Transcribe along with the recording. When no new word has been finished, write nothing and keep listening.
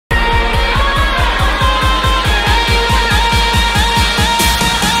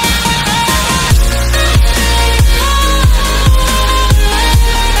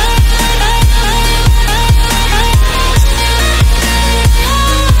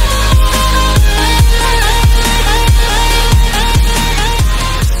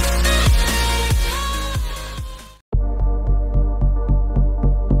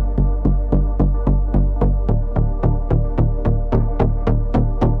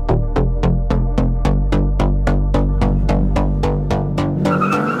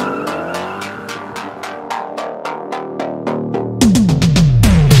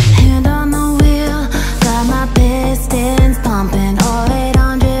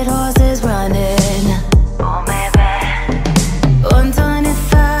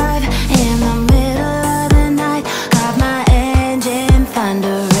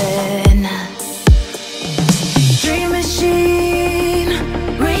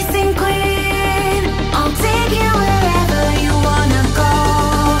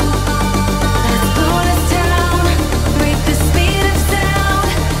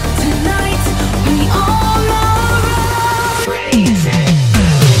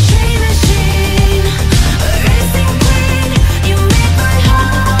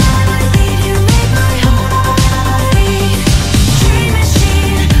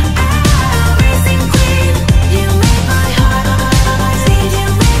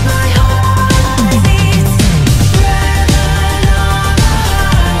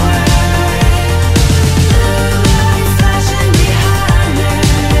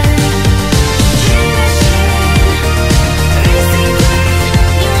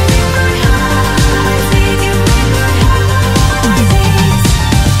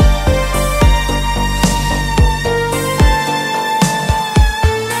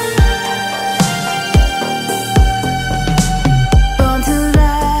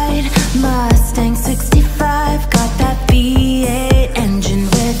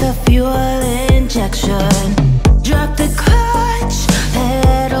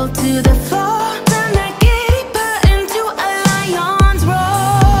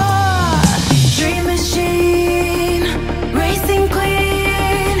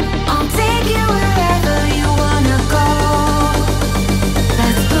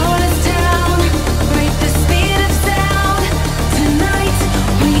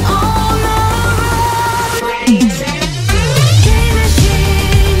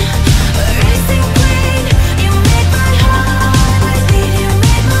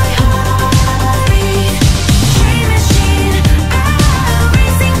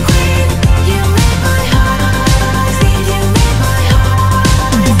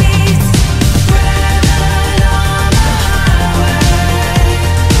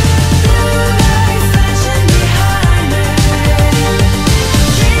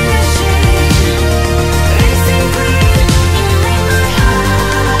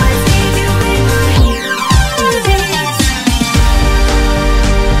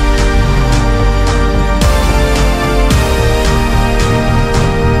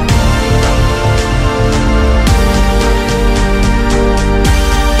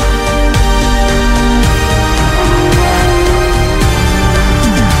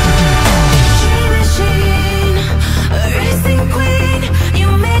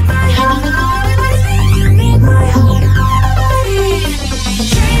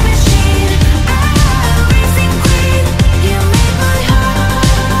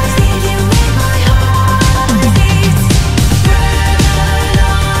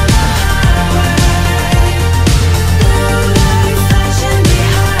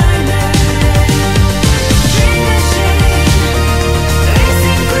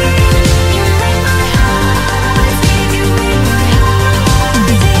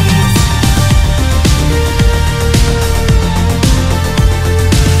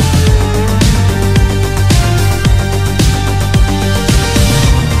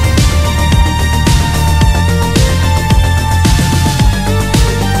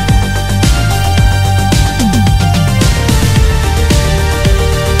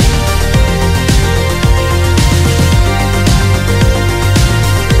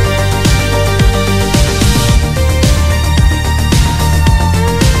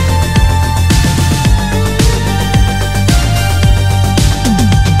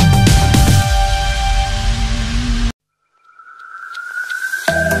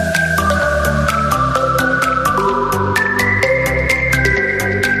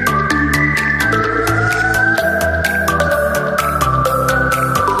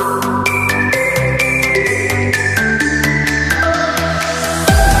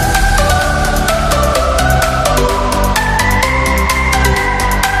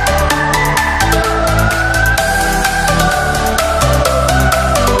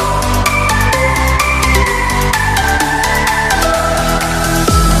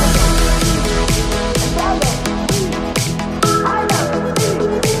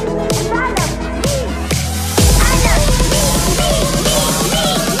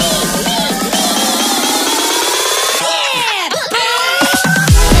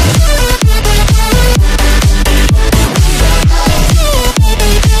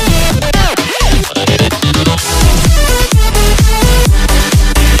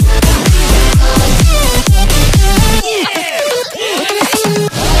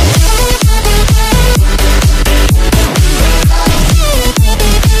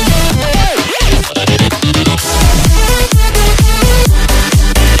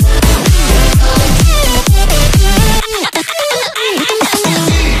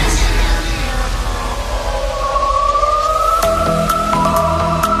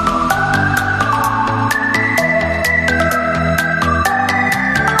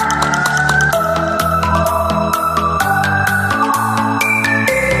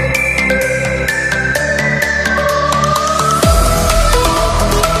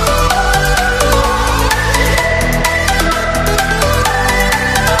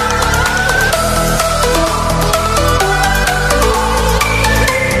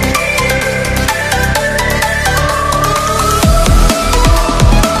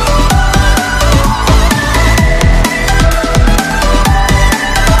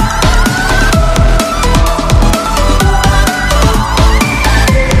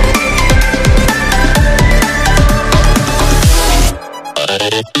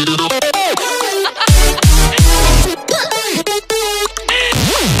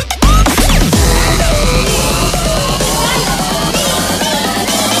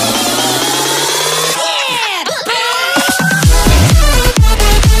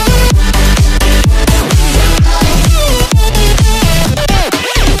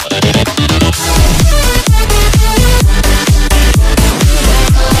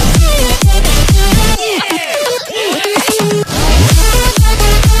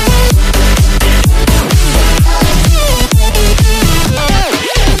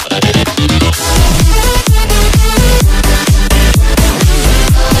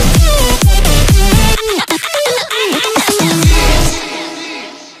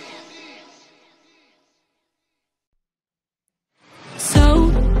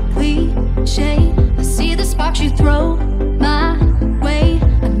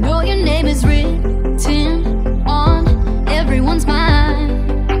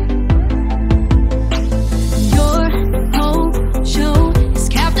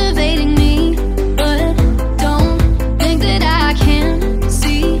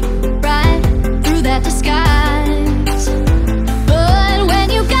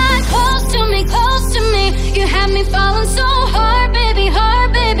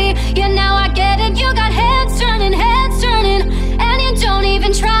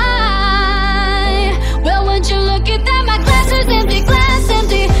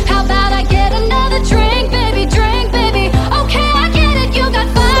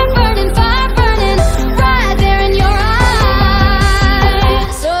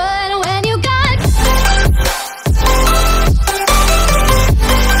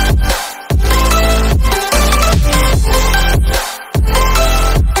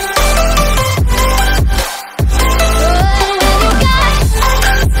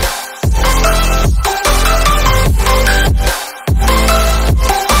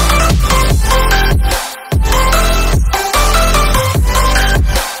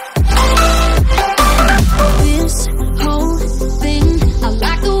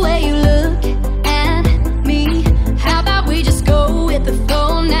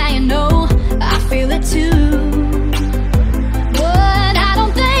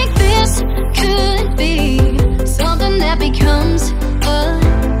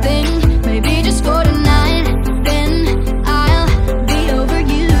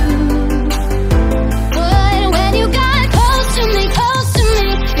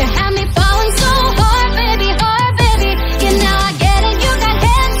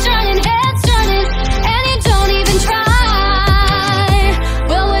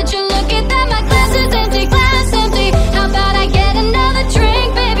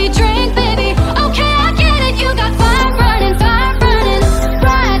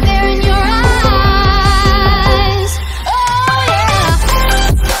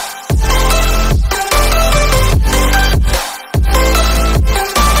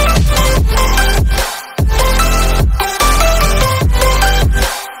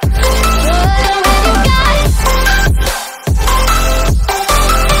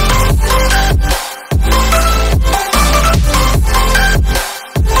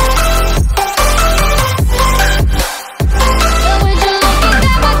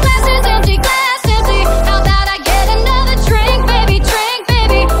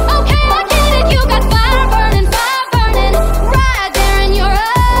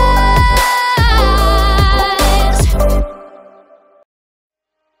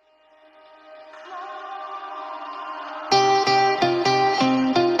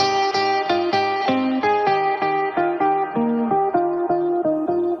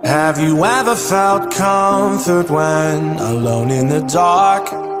Have you ever felt comfort when alone in the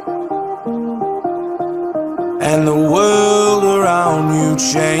dark, and the world around you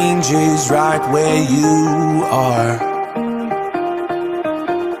changes right where you are?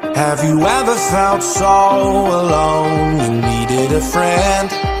 Have you ever felt so alone you needed a friend?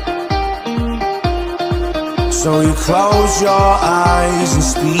 So you close your eyes and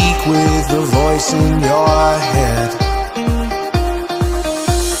speak with the voice in your head.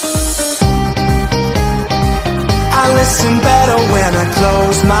 I listen better when I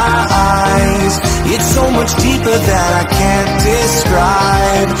close my eyes. It's so much deeper that I can't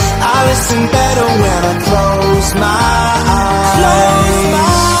describe. I listen better when I close my eyes.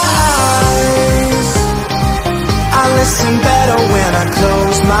 I listen better when I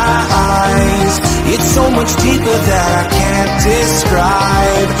close my eyes. It's so much deeper that I can't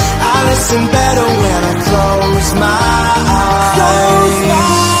describe. I listen better when I close my eyes.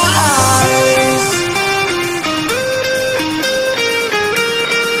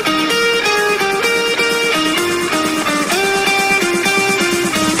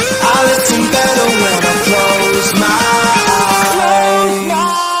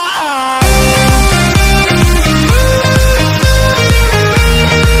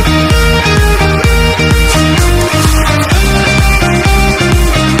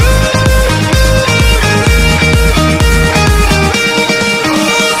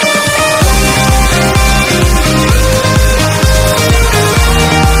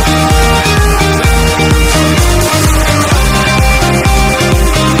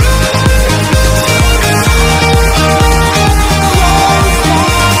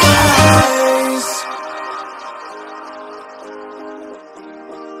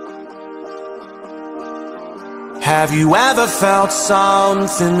 Have you ever felt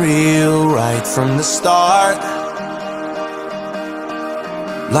something real right from the start?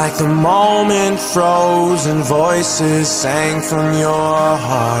 Like the moment froze and voices sang from your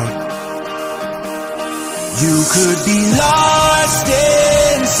heart. You could be lost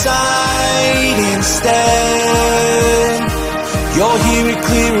inside instead. You'll hear it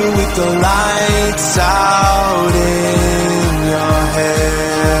clearer with the lights out in your head.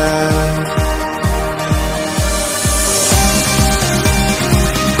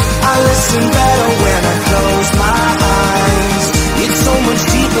 I listen better when I close my eyes. It's so much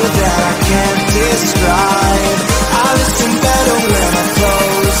deeper that I can't